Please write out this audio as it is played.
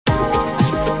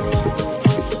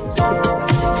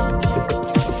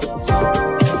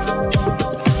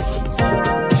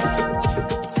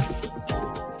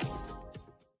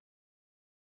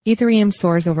Ethereum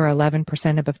soars over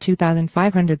 11% above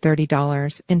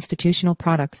 $2,530. Institutional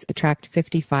products attract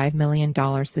 $55 million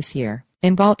this year.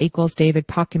 Inval equals David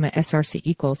Pokima SRC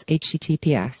equals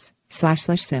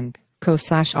https://simb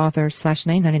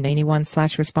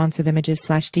co/authors/981/responsive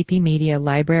images/dp media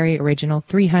library original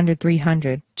 300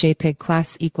 jpeg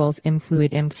class equals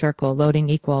influid imp circle loading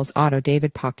equals auto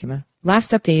David Pokima. Last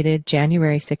updated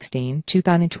January 16,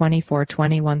 2024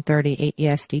 21:38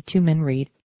 EST 2 min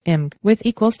read. Img width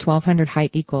equals 1200 height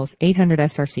equals 800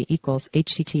 src equals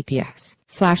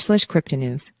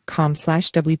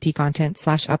https://cryptonews.com/wp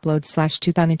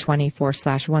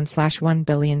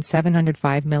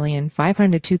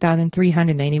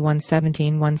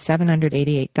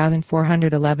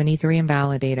content/upload/2024/1/1,705,500,203,981,17,1,788,411 Ethereum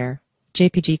validator.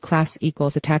 JPG class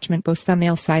equals attachment post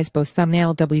thumbnail size post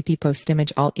thumbnail WP post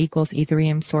image alt equals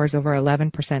Ethereum soars over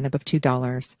 11% above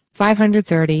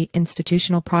 $2,530.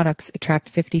 Institutional products attract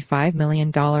 $55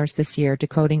 million this year.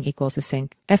 Decoding equals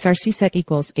async. SRC set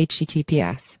equals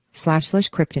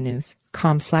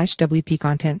https://cryptonews.com/wp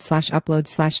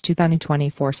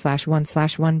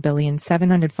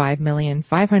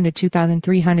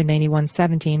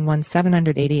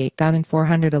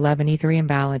content/upload/2024/1/1,705,500,203,981,17,1,788,411 Ethereum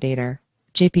validator.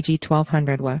 JPG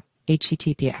 1200 WA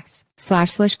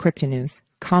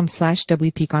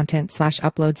https://cryptonews.com/wp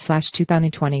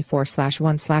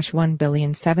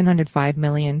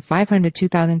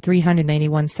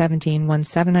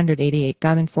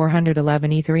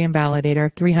content/upload/2024/1/1,705,500,203,981,17,1,788,411 Ethereum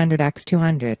validator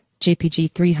 300x200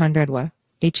 JPG 300 WA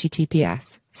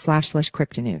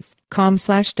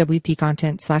https://cryptonews.com/wp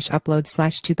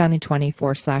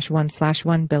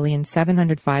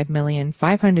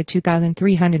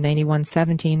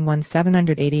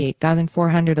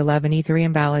content/upload/2024/1/1,705,500,203,981,17,1,788,411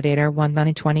 Ethereum validator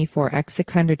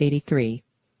 1924x683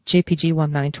 JPG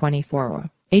 1924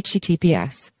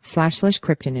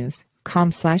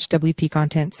 https://cryptonews.com/wp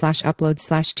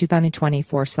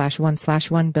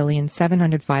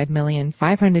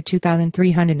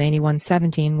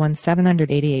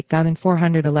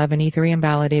content/upload/2024/1/1,705,500,203,981,17,1,788,411 Ethereum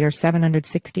validator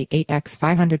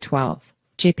 768x512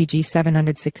 JPG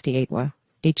 768 WA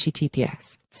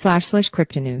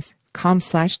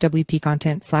https://cryptonews.com/wp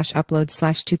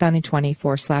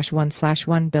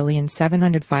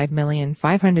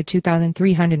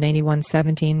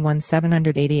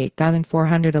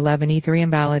content/2024/1/1,705,500,203,981,17,1,788,411 Ethereum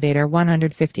validator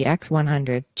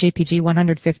 150x100 JPG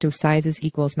 150 sizes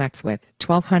equals max width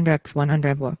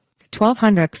 1200x100 WA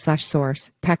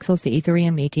 1200x/source. Pexels. The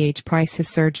Ethereum ETH price has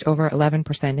surged over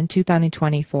 11% in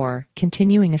 2024,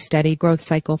 continuing a steady growth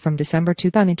cycle from December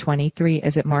 2023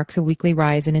 as it marks a weekly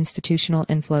rise in institutional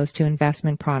inflows to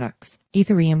investment products.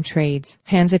 Ethereum trades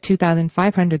hands at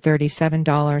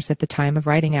 $2,537 at the time of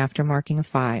writing after marking a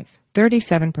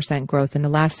 5.37% growth in the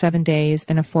last 7 days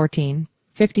and a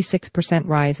 14.56%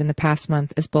 rise in the past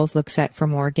month as bulls look set for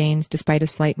more gains despite a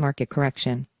slight market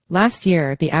correction. Last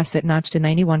year, the asset notched a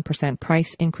 91%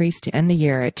 price increase to end the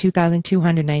year at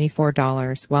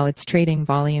 $2,294, while its trading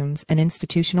volumes and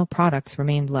institutional products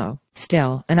remained low.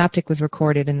 Still, an uptick was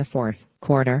recorded in the fourth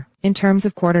quarter. In terms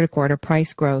of quarter-to-quarter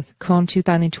price growth, Q1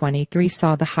 2023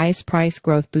 saw the highest price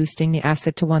growth, boosting the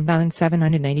asset to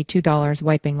 $1,792,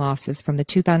 wiping losses from the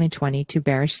 2022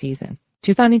 bearish season.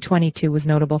 2022 was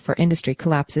notable for industry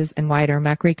collapses and wider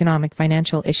macroeconomic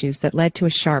financial issues that led to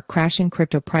a sharp crash in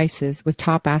crypto prices, with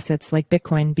top assets like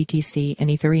Bitcoin, BTC,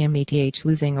 and Ethereum ETH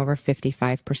losing over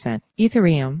 55%.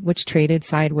 Ethereum, which traded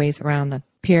sideways around the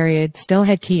period, still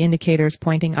had key indicators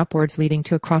pointing upwards, leading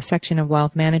to a cross-section of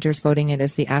wealth managers voting it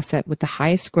as the asset with the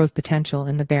highest growth potential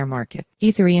in the bear market.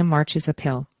 Ethereum marches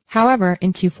uphill. However,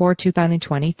 in Q4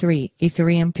 2023,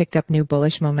 Ethereum picked up new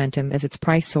bullish momentum as its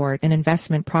price soared and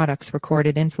investment products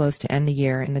recorded inflows to end the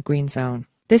year in the green zone.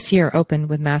 This year opened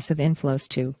with massive inflows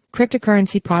to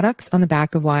cryptocurrency products on the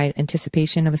back of wide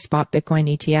anticipation of a spot Bitcoin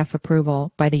ETF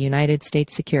approval by the United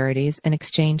States Securities and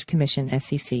Exchange Commission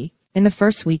 (SEC). In the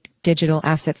first week, digital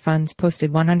asset funds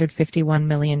posted $151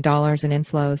 million in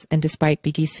inflows, and despite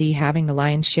BTC having the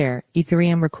lion's share,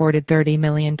 Ethereum recorded $30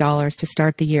 million to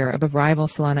start the year above rival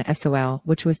Solana SOL,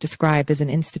 which was described as an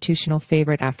institutional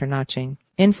favorite after notching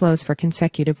inflows for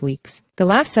consecutive weeks. The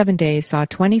last 7 days saw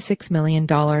 $26 million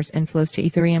inflows to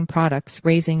Ethereum products,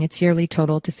 raising its yearly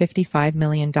total to $55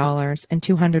 million and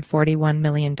 $241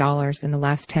 million in the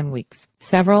last 10 weeks.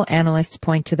 Several analysts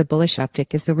point to the bullish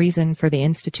uptick as the reason for the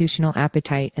institutional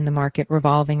appetite in the market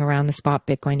revolving around the spot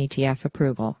Bitcoin ETF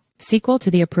approval. Sequel to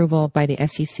the approval by the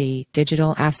SEC,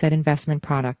 digital asset investment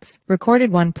products recorded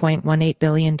 $1.18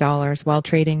 billion, while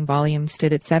trading volume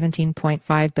stood at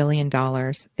 $17.5 billion,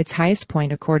 its highest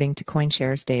point according to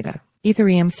CoinShares data.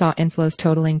 Ethereum saw inflows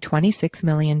totaling $26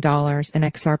 million and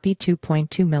XRP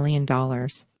 $2.2 million.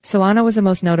 Solana was the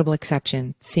most notable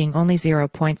exception, seeing only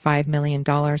 $0.5 million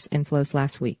inflows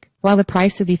last week. While the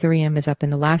price of Ethereum is up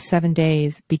in the last 7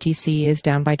 days, BTC is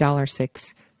down by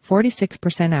 $6,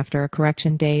 46% after a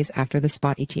correction days after the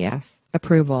spot ETF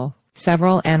approval.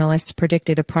 Several analysts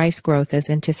predicted a price growth as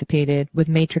anticipated, with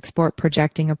Matrixport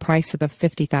projecting a price above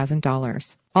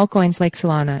 $50,000. Altcoins like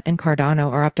Solana and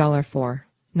Cardano are up $4,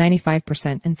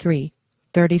 95% and 3,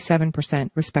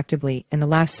 37% respectively in the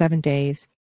last 7 days,